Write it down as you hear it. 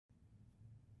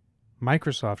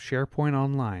Microsoft SharePoint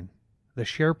Online, the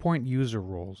SharePoint user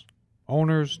roles,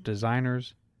 owners,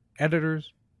 designers,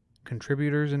 editors,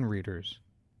 contributors, and readers.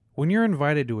 When you're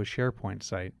invited to a SharePoint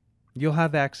site, you'll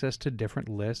have access to different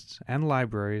lists and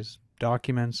libraries,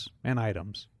 documents, and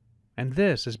items. And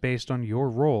this is based on your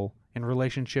role in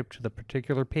relationship to the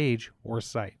particular page or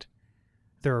site.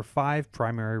 There are 5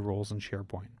 primary roles in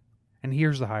SharePoint, and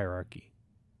here's the hierarchy.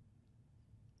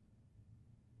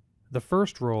 The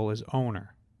first role is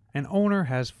owner. An owner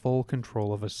has full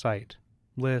control of a site,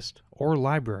 list, or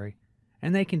library,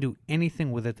 and they can do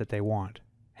anything with it that they want,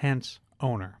 hence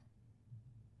owner.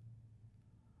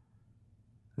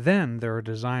 Then there are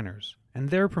designers, and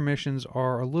their permissions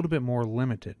are a little bit more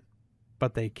limited,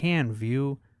 but they can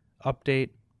view, update,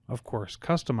 of course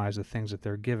customize the things that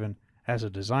they're given as a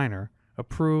designer,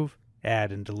 approve,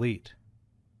 add, and delete.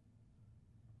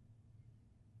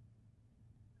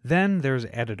 Then there's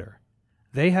editor.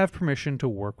 They have permission to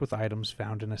work with items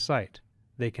found in a site.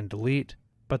 They can delete,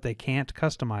 but they can't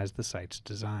customize the site's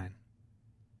design.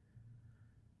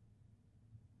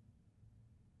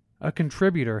 A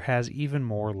contributor has even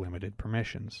more limited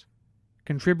permissions.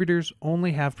 Contributors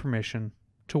only have permission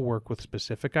to work with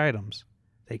specific items.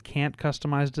 They can't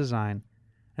customize design,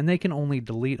 and they can only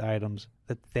delete items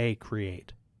that they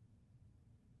create.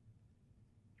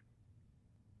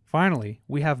 Finally,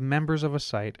 we have members of a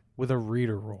site with a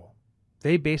reader role.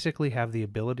 They basically have the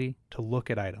ability to look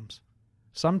at items.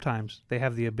 Sometimes they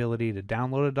have the ability to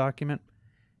download a document,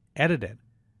 edit it,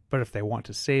 but if they want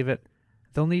to save it,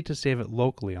 they'll need to save it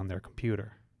locally on their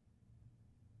computer.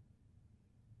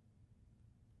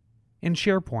 In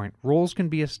SharePoint, roles can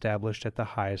be established at the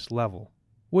highest level,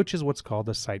 which is what's called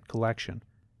a site collection.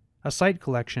 A site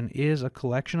collection is a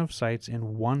collection of sites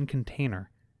in one container,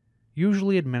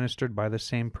 usually administered by the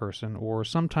same person or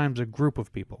sometimes a group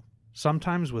of people.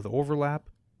 Sometimes with overlap,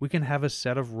 we can have a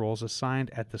set of roles assigned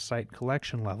at the site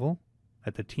collection level,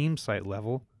 at the team site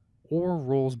level, or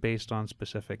roles based on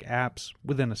specific apps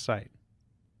within a site.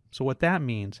 So what that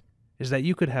means is that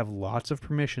you could have lots of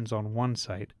permissions on one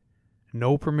site,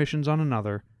 no permissions on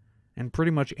another, and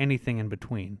pretty much anything in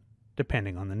between,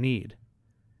 depending on the need.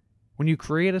 When you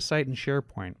create a site in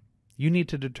SharePoint, you need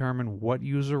to determine what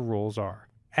user roles are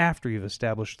after you've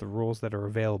established the roles that are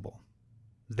available.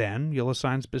 Then you'll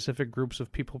assign specific groups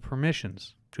of people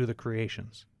permissions to the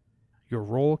creations. Your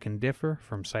role can differ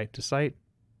from site to site,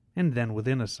 and then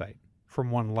within a site,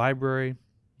 from one library,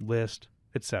 list,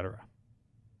 etc.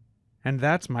 And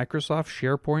that's Microsoft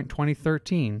SharePoint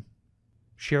 2013,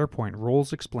 SharePoint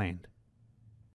Roles Explained.